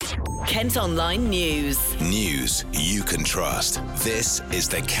Kent Online News. News you can trust. This is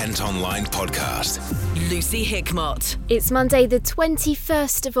the Kent Online Podcast. Lucy Hickmott. It's Monday the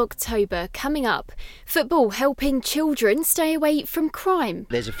 21st of October. Coming up, football helping children stay away from crime.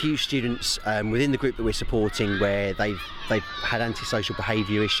 There's a few students within the group that we're supporting where they've had antisocial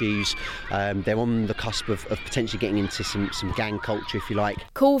behaviour issues. They're on the cusp of potentially getting into some gang culture, if you like.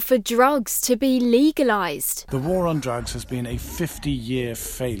 Call for drugs to be legalised. The war on drugs has been a 50-year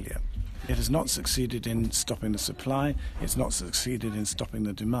failure. It has not succeeded in stopping the supply, it's not succeeded in stopping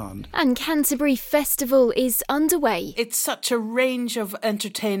the demand. And Canterbury Festival is underway. It's such a range of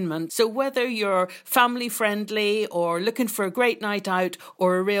entertainment, so whether you're family friendly or looking for a great night out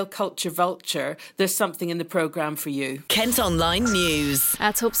or a real culture vulture, there's something in the programme for you. Kent Online News.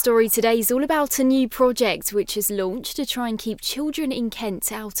 Our top story today is all about a new project which has launched to try and keep children in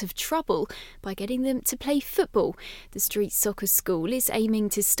Kent out of trouble by getting them to play football. The Street Soccer School is aiming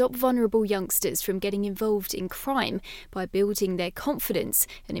to stop vulnerable youngsters from getting involved in crime by building their confidence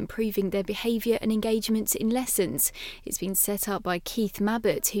and improving their behaviour and engagement in lessons. It's been set up by Keith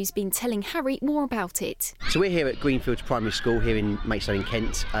Mabbott, who's been telling Harry more about it. So we're here at Greenfields Primary School here in Maidstone in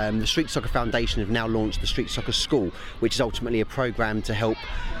Kent. The Street Soccer Foundation have now launched the Street Soccer School, which is ultimately a programme to help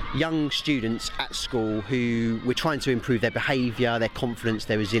young students at school who we're trying to improve their behaviour, their confidence,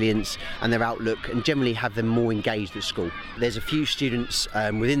 their resilience and their outlook, and generally have them more engaged at school. There's a few students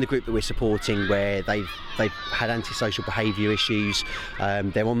within the group that we're supporting where they've had antisocial behaviour issues.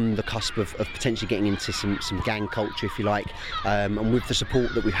 They're on the cusp of potentially getting into some gang culture, if you like, and with the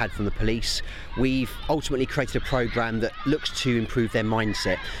support that we've had from the police, we've ultimately created a programme that looks to improve their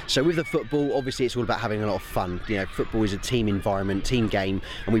mindset. So with the football, obviously it's all about having a lot of fun. You know, football is a team environment, team game,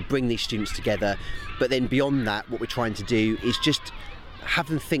 and we bring these students together. But then beyond that, what we're trying to do is just have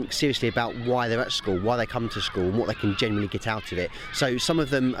them think seriously about why they're at school, why they come to school and what they can generally get out of it. So some of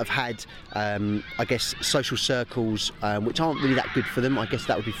them have had, I guess, social circles which aren't really that good for them, I guess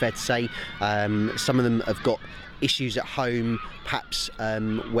that would be fair to say. Some of them have got issues at home, perhaps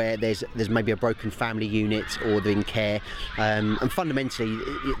where there's maybe a broken family unit or they're in care, and fundamentally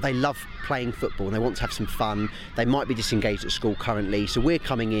they love playing football and they want to have some fun. They might be disengaged at school currently, so we're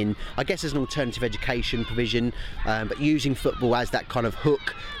coming in, I guess, as an alternative education provision, but using football as that kind of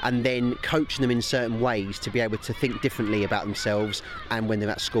hook and then coaching them in certain ways to be able to think differently about themselves and when they're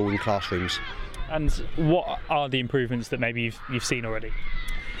at school in classrooms. And what are the improvements that maybe you've seen already?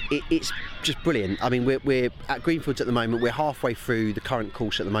 It's just brilliant. I mean, we're at Greenfields at the moment. We're halfway through the current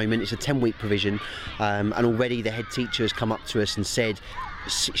course at the moment. It's a 10-week provision, and already the head teacher has come up to us and said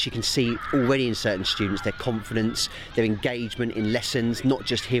she can see already in certain students their confidence, their engagement in lessons, not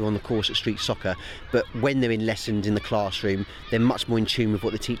just here on the course at Street Soccer, but when they're in lessons in the classroom, they're much more in tune with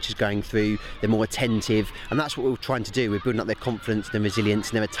what the teacher's going through, they're more attentive, and that's what we're trying to do. We're building up their confidence, their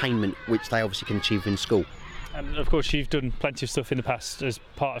resilience and their attainment, which they obviously can achieve in school. And of course you've done plenty of stuff in the past as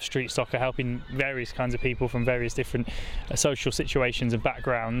part of Street Soccer, helping various kinds of people from various different social situations and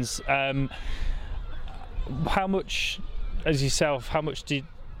backgrounds. How much, as yourself, how much do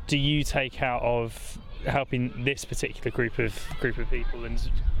you take out of helping this particular group of people and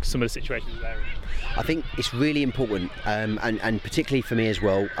some of the situations they're in? I think it's really important, and particularly for me as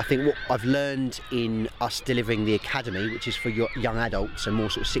well. I think what I've learned in us delivering the academy, which is for young adults and more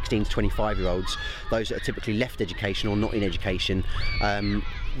sort of 16 to 25-year-olds, those that are typically left education or not in education,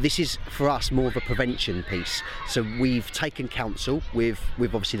 this is for us more of a prevention piece. So we've taken counsel with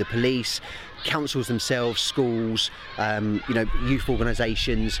obviously the police, councils themselves, schools, youth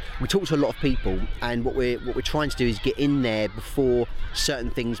organisations. We talk to a lot of people, and what we're trying to do is get in there before certain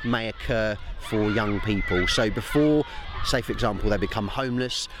things may occur for young people. So before, say for example, they become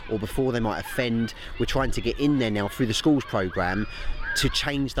homeless or before they might offend, we're trying to get in there now through the schools programme to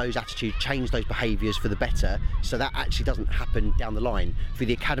change those attitudes, change those behaviours for the better, so that actually doesn't happen down the line. Through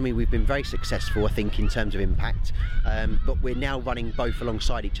the academy we've been very successful, I think, in terms of impact, but we're now running both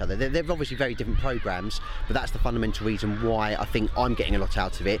alongside each other. They're obviously very different programmes, but that's the fundamental reason why I think I'm getting a lot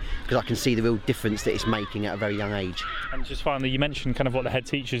out of it, because I can see the real difference that it's making at a very young age. And just finally, you mentioned kind of what the head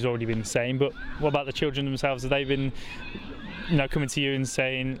teacher's already been saying, but what about the children themselves? Have they been, coming to you and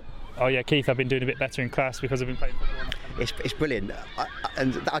saying, oh yeah, Keith, I've been doing a bit better in class because I've been playing football? It's brilliant,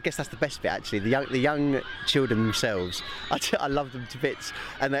 and I guess that's the best bit actually. The young children themselves, I love them to bits,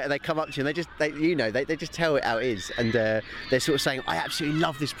 and they come up to you and they just tell it how it is, and they're sort of saying, I absolutely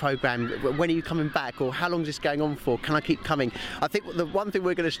love this programme. When are you coming back? Or how long is this going on for? Can I keep coming? I think the one thing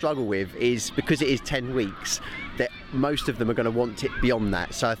we're going to struggle with is, because it is 10 weeks, that most of them are going to want it beyond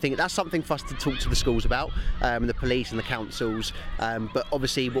that. So I think that's something for us to talk to the schools about, the police and the councils. But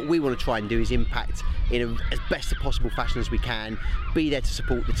obviously what we want to try and do is impact in as best a possible fashion as we can, be there to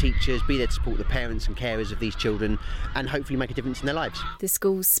support the teachers, be there to support the parents and carers of these children, and hopefully make a difference in their lives. The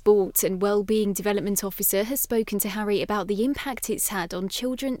school's Sport and Wellbeing Development Officer has spoken to Harry about the impact it's had on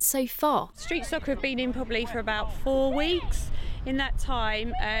children so far. Street soccer have been in probably for about 4 weeks. In that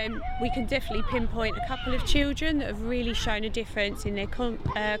time, we can definitely pinpoint a couple of children that have really shown a difference in their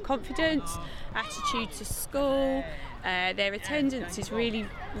confidence, attitude to school. Their attendance is really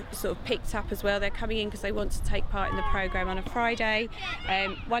sort of picked up as well. They're coming in because they want to take part in the programme on a Friday.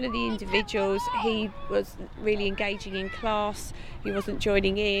 One of the individuals, he was really engaging in class, he wasn't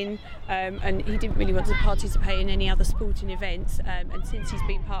joining in, and he didn't really want to participate in any other sporting events. And since he's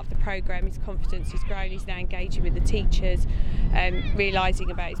been part of the programme, his confidence has grown. He's now engaging with the teachers, realising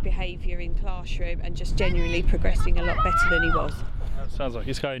about his behaviour in classroom, and just genuinely progressing a lot better than he was. Sounds like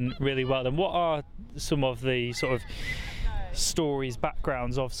it's going really well. And what are some of the sort of stories,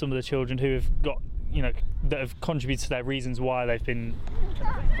 backgrounds of some of the children who have got, that have contributed to their reasons why they've been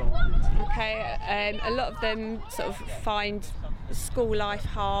involved? Okay, a lot of them sort of find school life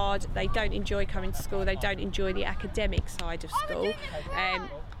hard. They don't enjoy coming to school. They don't enjoy the academic side of school.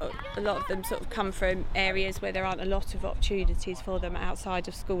 A lot of them sort of come from areas where there aren't a lot of opportunities for them outside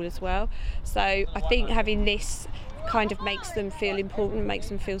of school as well. So I think having this kind of makes them feel important, makes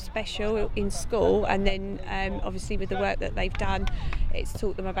them feel special in school, and then obviously with the work that they've done, it's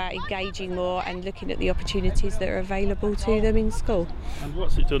taught them about engaging more and looking at the opportunities that are available to them in school. And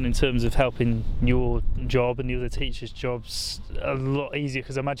what's it done in terms of helping your job and the other teachers' jobs a lot easier?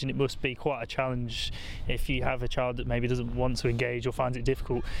 Because I imagine it must be quite a challenge if you have a child that maybe doesn't want to engage or finds it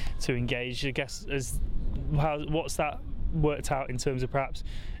difficult to engage. I guess what's that worked out in terms of perhaps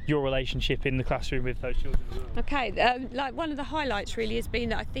your relationship in the classroom with those children as well? Okay, like one of the highlights really has been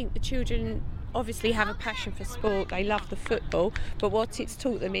that I think the children obviously have a passion for sport, they love the football, but what it's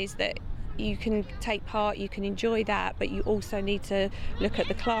taught them is that you can take part, you can enjoy that, but you also need to look at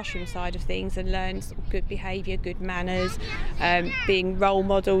the classroom side of things and learn good behaviour, good manners, being role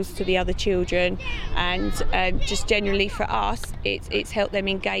models to the other children, and just generally for us it's helped them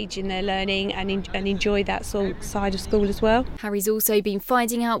engage in their learning and enjoy that side of school as well. Harry's also been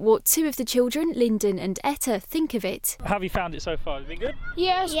finding out what two of the children, Lyndon and Etta, think of it. How have you found it so far? Has it been good?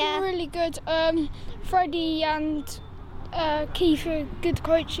 Yeah, it's been really good. Freddie and Keith are good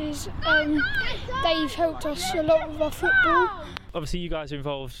coaches. They've helped us a lot with our football. Obviously you guys are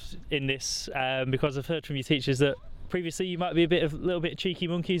involved in this because I've heard from your teachers that previously you might be a little bit cheeky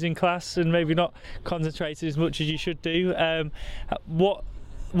monkeys in class and maybe not concentrated as much as you should do. How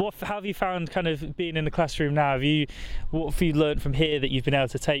have you found kind of being in the classroom now? What have you learned from here that you've been able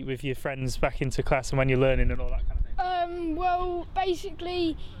to take with your friends back into class and when you're learning and all that kind of thing? Well,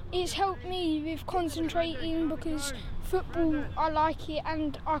 basically it's helped me with concentrating because football, I like it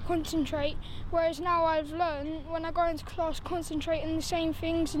and I concentrate, whereas now I've learned when I go into class, concentrate on the same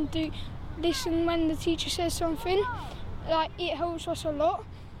things and listen when the teacher says something. Like, it helps us a lot.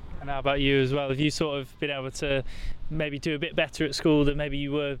 And how about you as well? Have you sort of been able to maybe do a bit better at school than maybe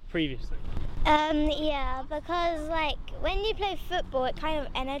you were previously? Yeah, because like when you play football it kind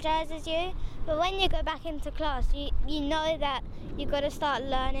of energises you, but when you go back into class you know that you've got to start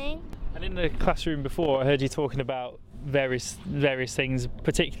learning. And in the classroom before I heard you talking about various things,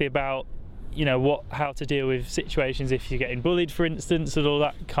 particularly about how to deal with situations if you're getting bullied, for instance, and all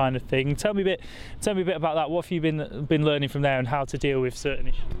that kind of thing. Tell me a bit about that. What have you been learning from there and how to deal with certain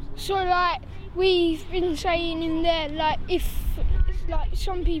issues? So like we've been saying in there, like if like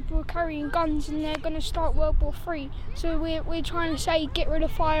some people are carrying guns and they're going to start World War III, so we're trying to say get rid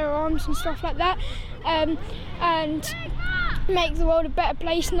of firearms and stuff like that, and make the world a better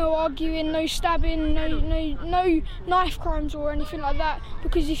place. No arguing, no stabbing, no knife crimes or anything like that,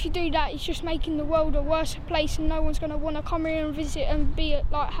 because if you do that it's just making the world a worse place and no one's going to want to come here and visit and be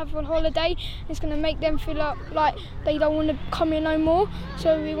have a holiday. It's going to make them feel like they don't want to come here no more,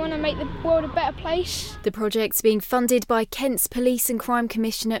 so we want to make the world a better place. The project's being funded by Kent's Police and Crime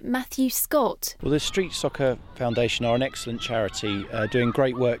Commissioner Matthew Scott. Well, the Street Soccer Foundation are an excellent charity doing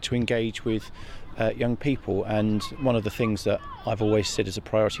great work to engage with young people, and one of the things that I've always said is a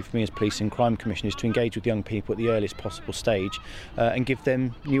priority for me as Police and Crime Commissioner is to engage with young people at the earliest possible stage and give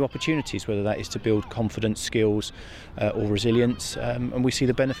them new opportunities, whether that is to build confidence, skills or resilience, and we see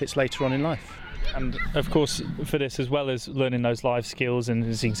the benefits later on in life. And of course for this, as well as learning those life skills, and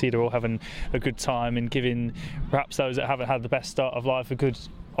as you can see they're all having a good time and giving perhaps those that haven't had the best start of life a good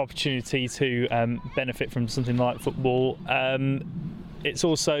opportunity to benefit from something like football. It's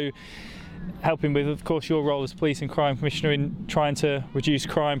also helping with, of course, your role as Police and Crime Commissioner in trying to reduce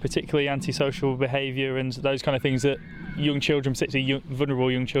crime, particularly antisocial behaviour and those kind of things that young children, particularly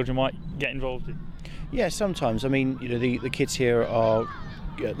vulnerable young children, might get involved in? Yeah, sometimes. I mean, the kids here are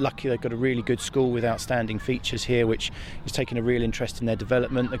lucky. They've got a really good school with outstanding features here, which is taking a real interest in their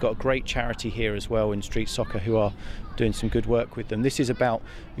development. They've got a great charity here as well in street soccer who are doing some good work with them. This is about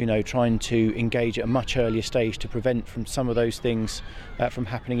trying to engage at a much earlier stage to prevent from some of those things from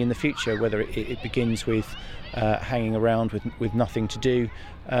happening in the future, whether it begins with hanging around with nothing to do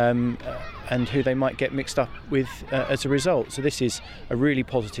and who they might get mixed up with as a result. So this is a really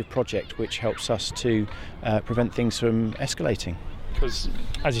positive project which helps us to prevent things from escalating. Because,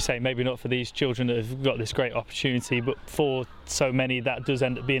 as you say, maybe not for these children that have got this great opportunity, but for so many that does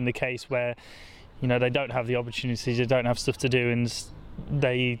end up being the case where, they don't have the opportunities, they don't have stuff to do, and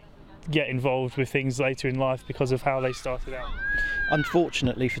they get involved with things later in life because of how they started out.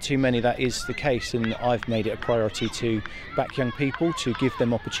 Unfortunately, for too many that is the case, and I've made it a priority to back young people, to give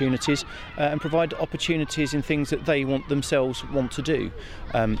them opportunities and provide opportunities in things that they themselves want to do.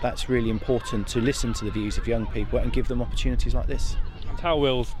 That's really important, to listen to the views of young people and give them opportunities like this. How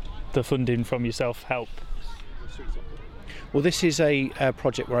will the funding from yourself help? Well, this is a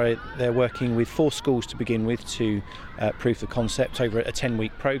project where they're working with 4 schools to begin with to prove the concept over a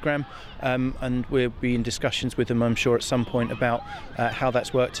 10-week programme, and we'll be in discussions with them, I'm sure, at some point about how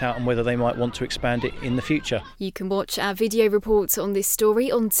that's worked out and whether they might want to expand it in the future. You can watch our video report on this story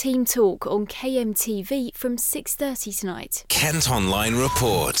on Team Talk on KMTV from 6:30 tonight. Kent Online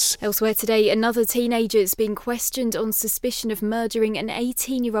reports. Elsewhere today, another teenager is being questioned on suspicion of murdering an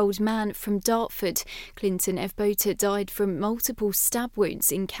 18-year-old man from Dartford. Clinton Evbota died from multiple stab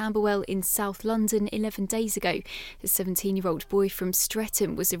wounds in Camberwell in South London 11 days ago. The 17-year-old boy from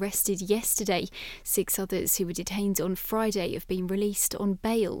Streatham was arrested yesterday. 6 others who were detained on Friday have been released on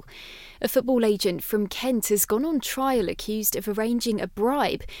bail. A football agent from Kent has gone on trial accused of arranging a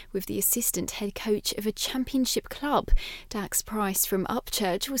bribe with the assistant head coach of a championship club. Dax Price from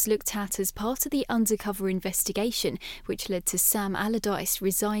Upchurch was looked at as part of the undercover investigation, which led to Sam Allardyce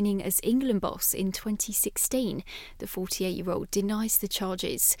resigning as England boss in 2016. The 48-year-old denies the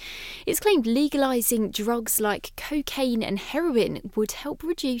charges. It's claimed legalising drugs like cocaine and heroin would help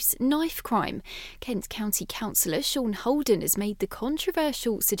reduce knife crime. Kent County Councillor Sean Holden has made the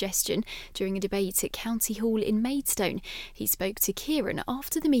controversial suggestion during a debate at County Hall in Maidstone. He spoke to Kieran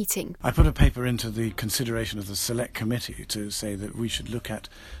after the meeting. I put a paper into the consideration of the Select Committee to say that we should look at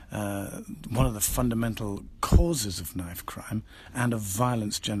one of the fundamental causes of knife crime and of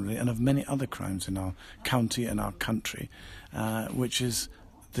violence generally and of many other crimes in our county and our country, which is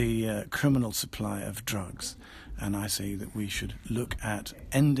the criminal supply of drugs. And I say that we should look at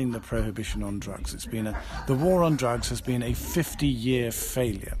ending the prohibition on drugs. The war on drugs has been a 50-year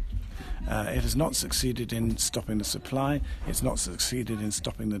failure. It has not succeeded in stopping the supply, it's not succeeded in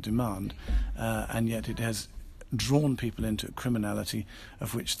stopping the demand, and yet it has drawn people into criminality,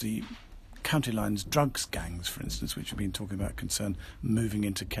 of which the County Lines drugs gangs, for instance, which we've been talking about, concern moving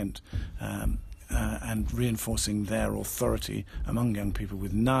into Kent and reinforcing their authority among young people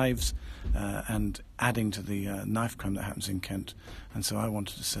with knives and adding to the knife crime that happens in Kent. And so I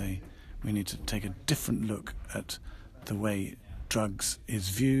wanted to say we need to take a different look at the way drugs is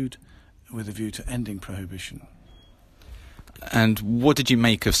viewed with a view to ending prohibition. And what did you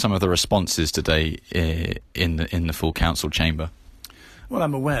make of some of the responses today in the full council chamber? Well,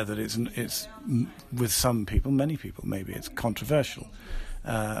 I'm aware that it's with some people, many people maybe, it's controversial.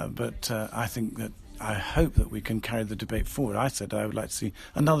 But I hope that we can carry the debate forward. I said I would like to see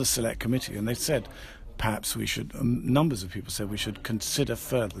another select committee, and they said perhaps we should, numbers of people said we should consider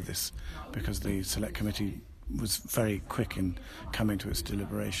further this, because the select committee was very quick in coming to its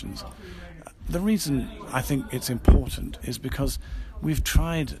deliberations. The reason I think it's important is because we've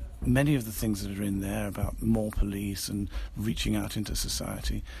tried many of the things that are in there about more police and reaching out into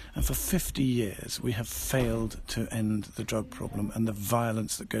society, and for 50 years we have failed to end the drug problem and the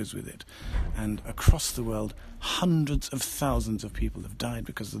violence that goes with it. And across the world, hundreds of thousands of people have died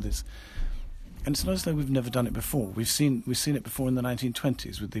because of this. And it's not as though we've never done it before. We've seen it before in the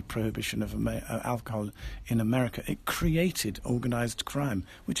 1920s with the prohibition of alcohol in America. It created organised crime,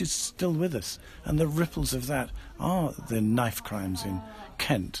 which is still with us. And the ripples of that are the knife crimes in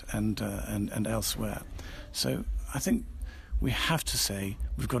Kent and elsewhere. So I think we have to say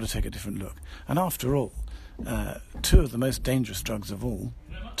we've got to take a different look. And after all, 2 of the most dangerous drugs of all,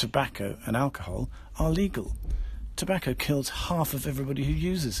 tobacco and alcohol, are legal. Tobacco kills half of everybody who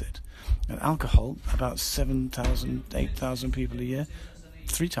uses it. And alcohol, about 7,000, 8,000 people a year,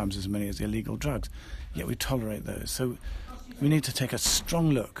 3 times as many as the illegal drugs. Yet we tolerate those. So we need to take a strong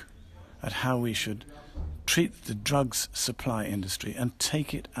look at how we should treat the drugs supply industry and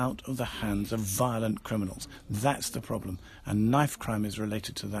take it out of the hands of violent criminals. That's the problem, and knife crime is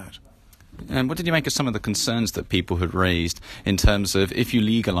related to that. And what did you make of some of the concerns that people had raised in terms of if you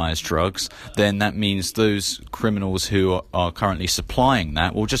legalise drugs, then that means those criminals who are currently supplying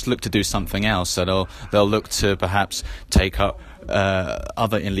that will just look to do something else. So they'll look to perhaps take up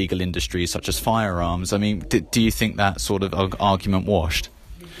other illegal industries such as firearms. I mean, do you think that sort of argument washed?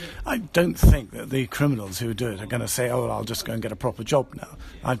 I don't think that the criminals who do it are going to say, oh, well, I'll just go and get a proper job now.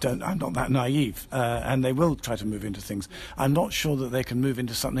 I'm not that naive, and they will try to move into things. I'm not sure that they can move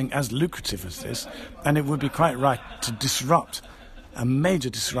into something as lucrative as this, and it would be quite right to disrupt. A major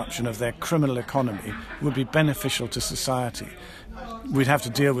disruption of their criminal economy would be beneficial to society. We'd have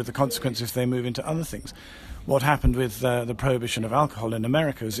to deal with the consequences if they move into other things. What happened with the prohibition of alcohol in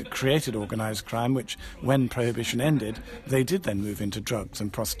America is it created organised crime, which, when prohibition ended, they did then move into drugs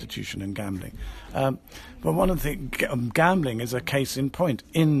and prostitution and gambling. But one of the gambling is a case in point.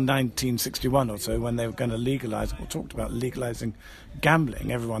 In 1961 or so, when they were going to legalise, or talked about legalising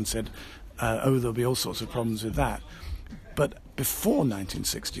gambling, everyone said, there'll be all sorts of problems with that. But before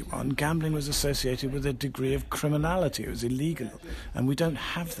 1961, gambling was associated with a degree of criminality. It was illegal, and we don't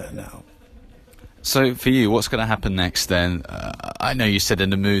have that now. So for you, what's going to happen next then? I know you said in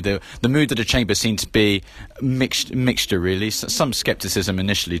the mood of the Chamber seemed to be mixture really, some scepticism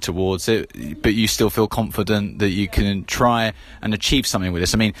initially towards it, but you still feel confident that you can try and achieve something with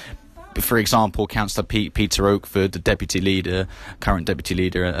this. I mean, for example, Councillor Peter Oakford, the current deputy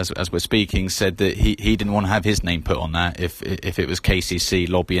leader, as we're speaking, said that he didn't want to have his name put on that if it was KCC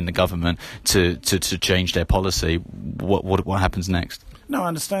lobbying the government to change their policy. What happens next? No, I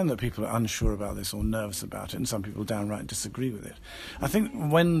understand that people are unsure about this or nervous about it, and some people downright disagree with it. I think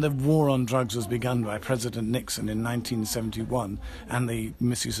when the war on drugs was begun by President Nixon in 1971 and the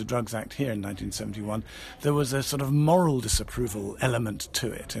Misuse of Drugs Act here in 1971, there was a sort of moral disapproval element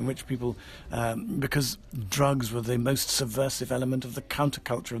to it, in which people, because drugs were the most subversive element of the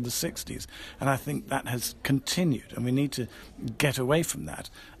counterculture of the 60s, and I think that has continued, and we need to get away from that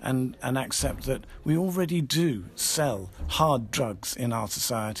and accept that we already do sell hard drugs in our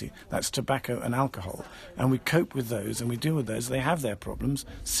society. That's tobacco and alcohol, and we cope with those and we deal with those. They have their problems,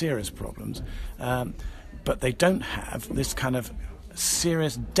 serious problems, but they don't have this kind of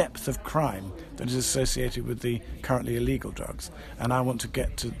serious depth of crime that is associated with the currently illegal drugs, and I want to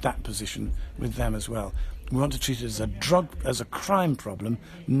get to that position with them as well. We want to treat it as a crime problem,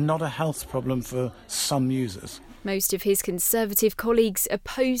 not a health problem for some users. Most of his Conservative colleagues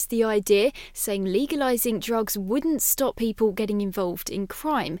opposed the idea, saying legalising drugs wouldn't stop people getting involved in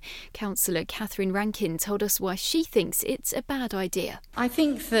crime. Councillor Catherine Rankin told us why she thinks it's a bad idea. I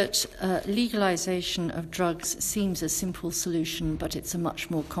think that legalisation of drugs seems a simple solution, but it's a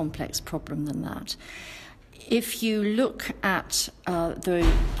much more complex problem than that. If you look at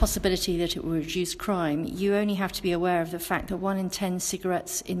the possibility that it will reduce crime, you only have to be aware of the fact that 1 in 10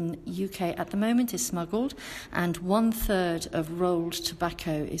 cigarettes in UK at the moment is smuggled, and 1/3 of rolled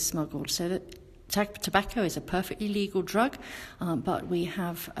tobacco is smuggled. So that tobacco is a perfectly legal drug, but we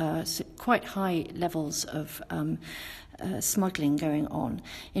have quite high levels of smuggling going on.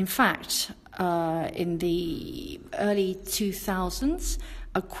 In fact, in the early 2000s,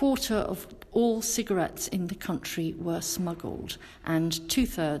 a quarter of all cigarettes in the country were smuggled, and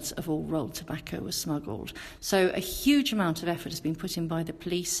 2/3 of all rolled tobacco was smuggled. So a huge amount of effort has been put in by the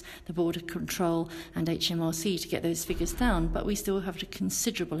police, the Border Control and HMRC to get those figures down, but we still have a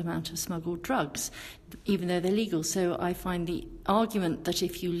considerable amount of smuggled drugs, even though they're legal. So I find the argument that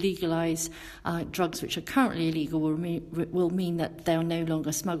if you legalise drugs which are currently illegal will mean that they are no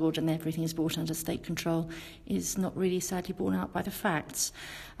longer smuggled and everything is brought under state control is not really sadly borne out by the facts.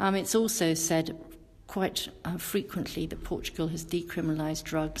 It's also said quite frequently that Portugal has decriminalised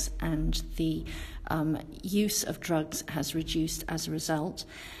drugs and the use of drugs has reduced as a result.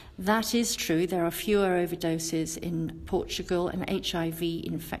 That is true. There are fewer overdoses in Portugal and HIV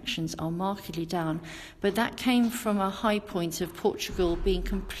infections are markedly down. But that came from a high point of Portugal being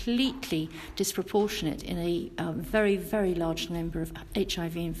completely disproportionate in a very, very large number of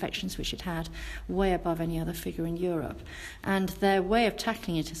HIV infections, which it had, way above any other figure in Europe. And their way of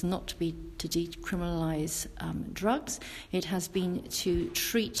tackling it is not to decriminalise drugs. It has been to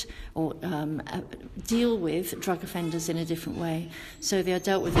treat or deal with drug offenders in a different way. So they are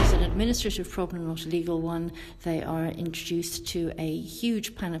dealt with as an administrative problem, not a legal one. They are introduced to a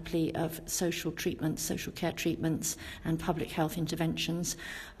huge panoply of social treatments, social care treatments, and public health interventions.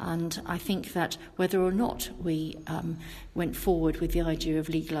 And I think that whether or not we went forward with the idea of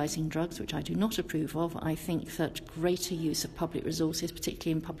legalising drugs, which I do not approve of, I think that greater use of public resources,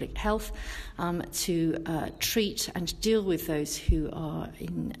 particularly in public health, to treat and deal with those who are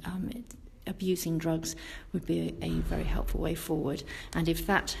abusing drugs would be a very helpful way forward. And if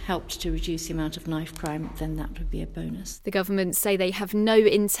that helped to reduce the amount of knife crime, then that would be a bonus. The government say they have no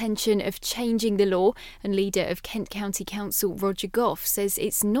intention of changing the law, and leader of Kent County Council Roger Goff says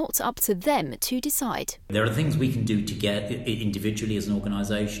it's not up to them to decide. There are things we can do together individually as an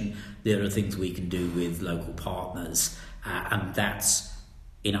organisation. There are things we can do with local partners, and that's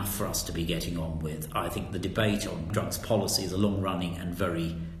enough for us to be getting on with. I think the debate on drugs policy is a long-running and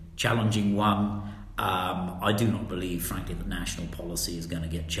very challenging one. I do not believe, frankly, that national policy is going to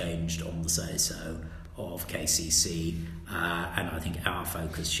get changed on the say-so of KCC, and I think our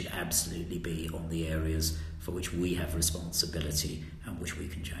focus should absolutely be on the areas for which we have responsibility and which we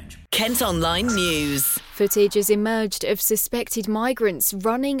can change. Kent Online News. Footage has emerged of suspected migrants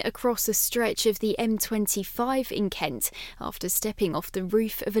running across a stretch of the M25 in Kent after stepping off the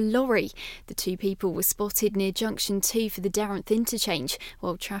roof of a lorry. The two people were spotted near Junction 2 for the Darenth interchange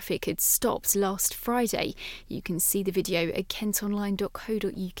while traffic had stopped last Friday. You can see the video at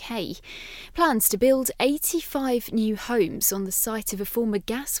kentonline.co.uk. Plans to build 85 new homes on the site of a former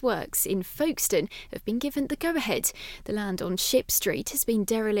gasworks in Folkestone have been given the go-ahead. The land on Ship Street has been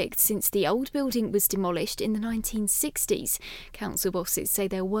derelict since the old building was demolished in the 1960s. Council bosses say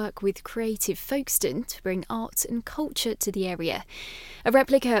they'll work with Creative Folkestone to bring art and culture to the area. A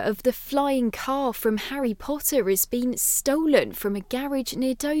replica of the flying car from Harry Potter has been stolen from a garage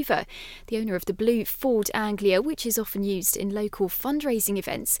near Dover. The owner of the blue Ford Anglia, which is often used in local fundraising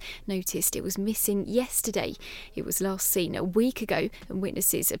events, noticed it was missing yesterday. It was last seen a week ago, and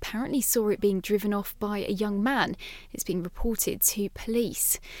witnesses apparently saw it being driven off by a young man. It's been reported to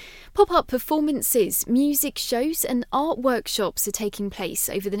police. Pop-up performances, music shows and art workshops are taking place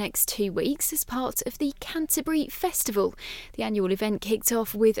over the next 2 weeks as part of the Canterbury Festival. The annual event kicked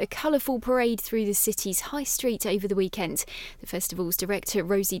off with a colourful parade through the city's high street over the weekend. The festival's director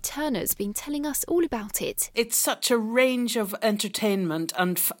Rosie Turner's been telling us all about it. It's such a range of entertainment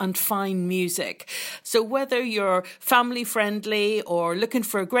and fine music. So whether you're family friendly or looking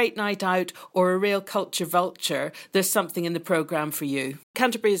for a great night out or a real culture vulture, there's something in the programme for you.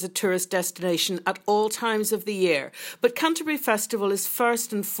 Canterbury is a tourist destination at all times of the year, but Canterbury Festival is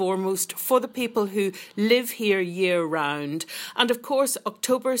first and foremost for the people who live here year round. And of course,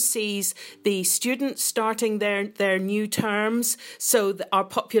 October sees the students starting their new terms, so our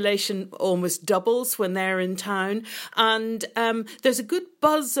population almost doubles when they're in town. And there's a good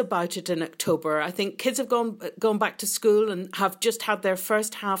buzz about it in October. I think kids have gone back to school and have just had their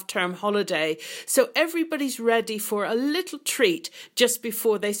first half-term holiday, so everybody's ready for a little treat just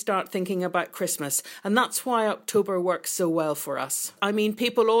before they start thinking about Christmas, and that's why October works so well for us. I mean,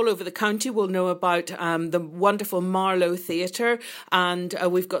 people all over the county will know about the wonderful Marlow Theatre, and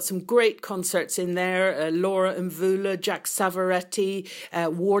we've got some great concerts in there. Laura Mvula, Jack Savaretti,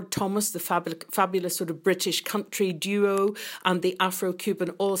 Ward Thomas, the fabulous sort of British country duo, and the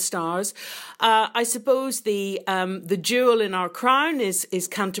Afro-Cuban All-Stars. I suppose the jewel in our crown is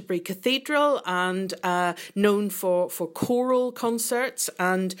Canterbury Cathedral, and known for choral concerts.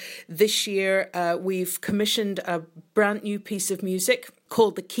 And this year we've commissioned a brand new piece of music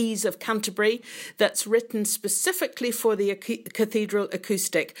called The Keys of Canterbury that's written specifically for the Cathedral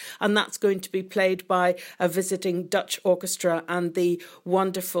Acoustic, and that's going to be played by a visiting Dutch orchestra and the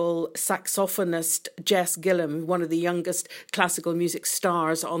wonderful saxophonist Jess Gillum, one of the youngest classical music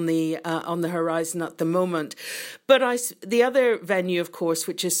stars on the horizon at the moment. But the other venue, of course,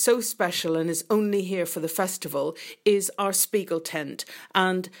 which is so special and is only here for the festival, is our Spiegel tent,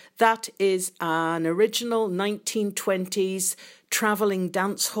 and that is an original 1920s travelling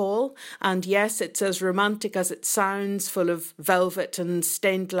dance hall, and yes, it's as romantic as it sounds, full of velvet and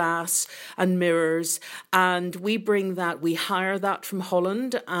stained glass and mirrors, and we hire that from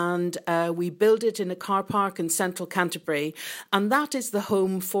Holland, and we build it in a car park in central Canterbury, and that is the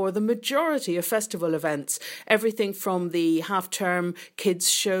home for the majority of festival events, everything from the half-term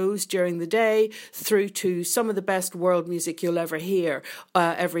kids shows during the day through to some of the best world music you'll ever hear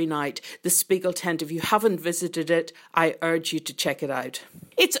every night. The Spiegel tent, if you haven't visited it, I urge you to check it out.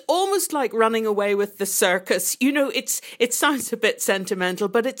 It's almost like running away with the circus. You know, it sounds a bit sentimental,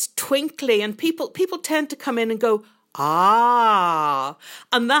 but it's twinkly, and people tend to come in and go,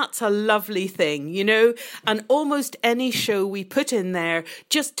 And that's a lovely thing, you know, and almost any show we put in there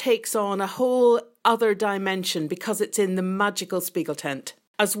just takes on a whole other dimension because it's in the magical Spiegel tent.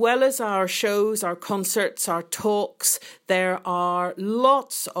 As well as our shows, our concerts, our talks, there are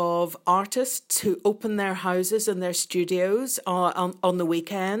lots of artists who open their houses and their studios on the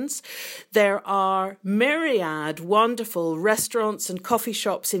weekends. There are myriad wonderful restaurants and coffee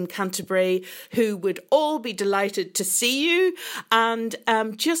shops in Canterbury who would all be delighted to see you, and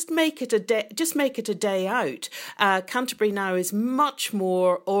just make it a day out. Canterbury now is much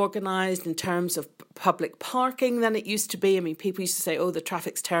more organised in terms of public parking than it used to be. I mean, people used to say, oh, the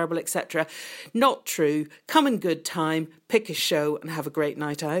traffic's terrible, etc. Not true. Come in good time, pick a show and have a great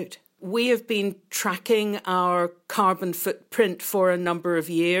night out. We have been tracking our carbon footprint for a number of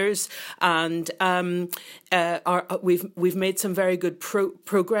years, and we've made some very good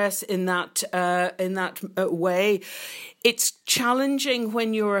progress in that way. It's challenging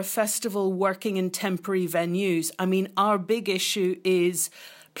when you're a festival working in temporary venues. I mean, our big issue is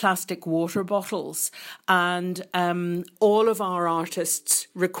plastic water bottles, and all of our artists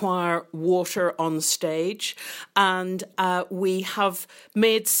require water on stage, and we have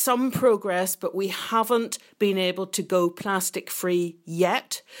made some progress, but we haven't been able to go plastic free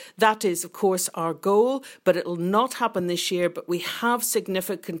yet. That is, of course, our goal, but it will not happen this year. But we have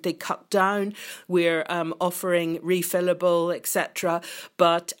significantly cut down. We're offering refillable, etc.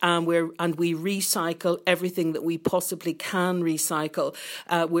 But we recycle everything that we possibly can recycle.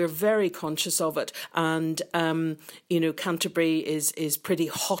 We're very conscious of it, and Canterbury is pretty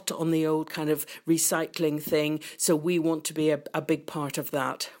hot on the old kind of recycling thing, so we want to be a big part of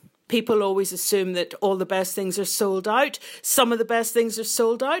that. People always assume that all the best things are sold out. Some of the best things are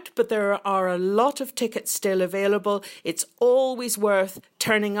sold out, but there are a lot of tickets still available. It's always worth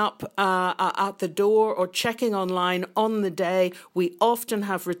turning up at the door or checking online on the day. We often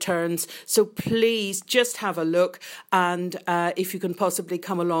have returns, so please just have a look, and if you can possibly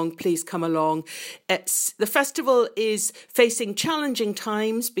come along, please come along. The festival is facing challenging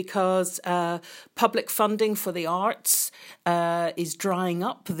times because public funding for the arts is drying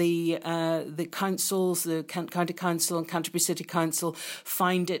up. The councils, the County Council and Canterbury City Council,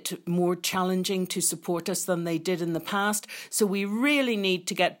 find it more challenging to support us than they did in the past. So we really need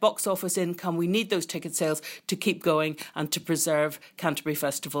to get box office income. We need those ticket sales to keep going and to preserve Canterbury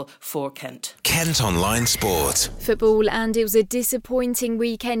Festival for Kent. Kent Online Sport. Football, and it was a disappointing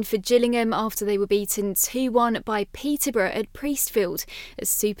weekend for Gillingham after they were beaten 2-1 by Peterborough at Priestfield. A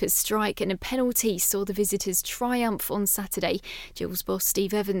super strike and a penalty saw the visitors triumph on Saturday. Gills boss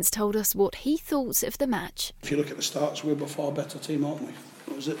Steve Evans told us what he thought of the match. If you look at the stats, we're a far better team, aren't we?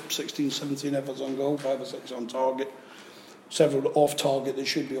 What was it? 16, 17 efforts on goal, 5 or 6 on target. Several off target that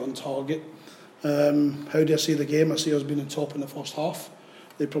should be on target. How do I see the game? I see us being on top in the first half.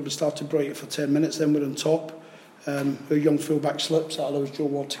 They probably started brighter for 10 minutes, then we're on top. Our young fullback slips, that allows Joe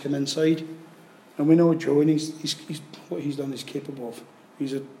Ward to come inside. And we know Joe, and he's what he's done, he's capable of.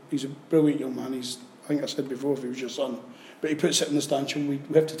 He's a brilliant young man. I think I said before, if he was your son. But he puts it in the stanchion. We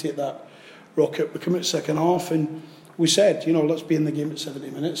have to take that rocket. We come out second half, and we said, let's be in the game at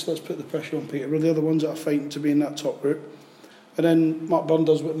 70 minutes. Let's put the pressure on Peterborough. They're the ones that are fighting to be in that top group. And then Mark Byrne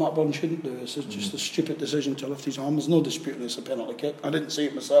does what Mark Byrne shouldn't do. It's just a stupid decision to lift his arm. There's no disputing it's a penalty kick. I didn't see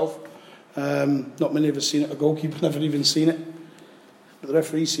it myself. Not many of us seen it. A goalkeeper never even seen it. But the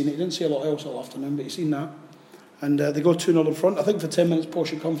referee's seen it. He didn't see a lot else all afternoon, but he's seen that. And they go 2-0 in front. I think for 10 minutes,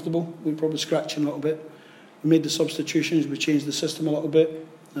 Porsche comfortable. We were probably scratching a little bit. We made the substitutions. We changed the system a little bit.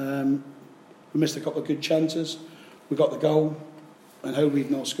 We missed a couple of good chances. We got the goal. And how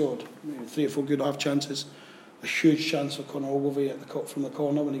we've not scored. 3 or 4 good half chances. A huge chance for Conor Ogilvie at the cut from the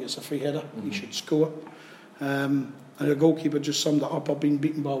corner when he gets a free header. He should score. And the goalkeeper just summed it up. I've been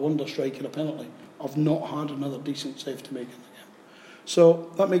beaten by a wonder strike and a penalty. I've not had another decent save to make in the game.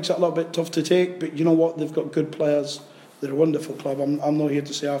 So that makes it a little bit tough to take. But you know what? They've got good players. They're a wonderful club. I'm not here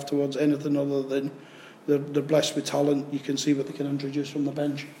to say afterwards anything other than they're blessed with talent. You can see what they can introduce from the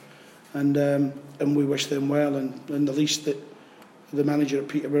bench. And we wish them well. And the least that the manager at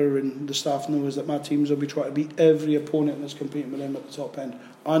Peterborough and the staff know is that my teams will be trying to beat every opponent that's competing with them at the top end,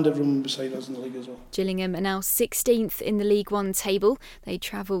 and everyone beside us in the league as well. Gillingham are now 16th in the League One table. They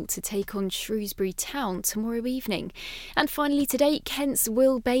travel to take on Shrewsbury Town tomorrow evening. And finally today, Kent's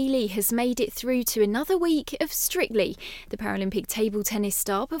Will Bailey has made it through to another week of Strictly. The Paralympic table tennis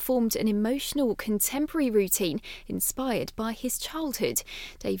star performed an emotional contemporary routine inspired by his childhood.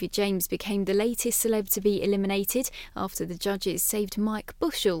 David James became the latest celeb to be eliminated after the judges saved Mike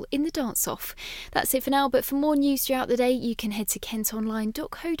Bushell in the dance-off. That's it for now, but for more news throughout the day, you can head to kentonline.com.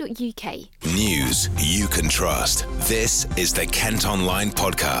 kent.online.co.uk. News you can trust. This is the Kent Online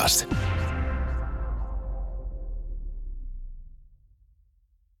Podcast.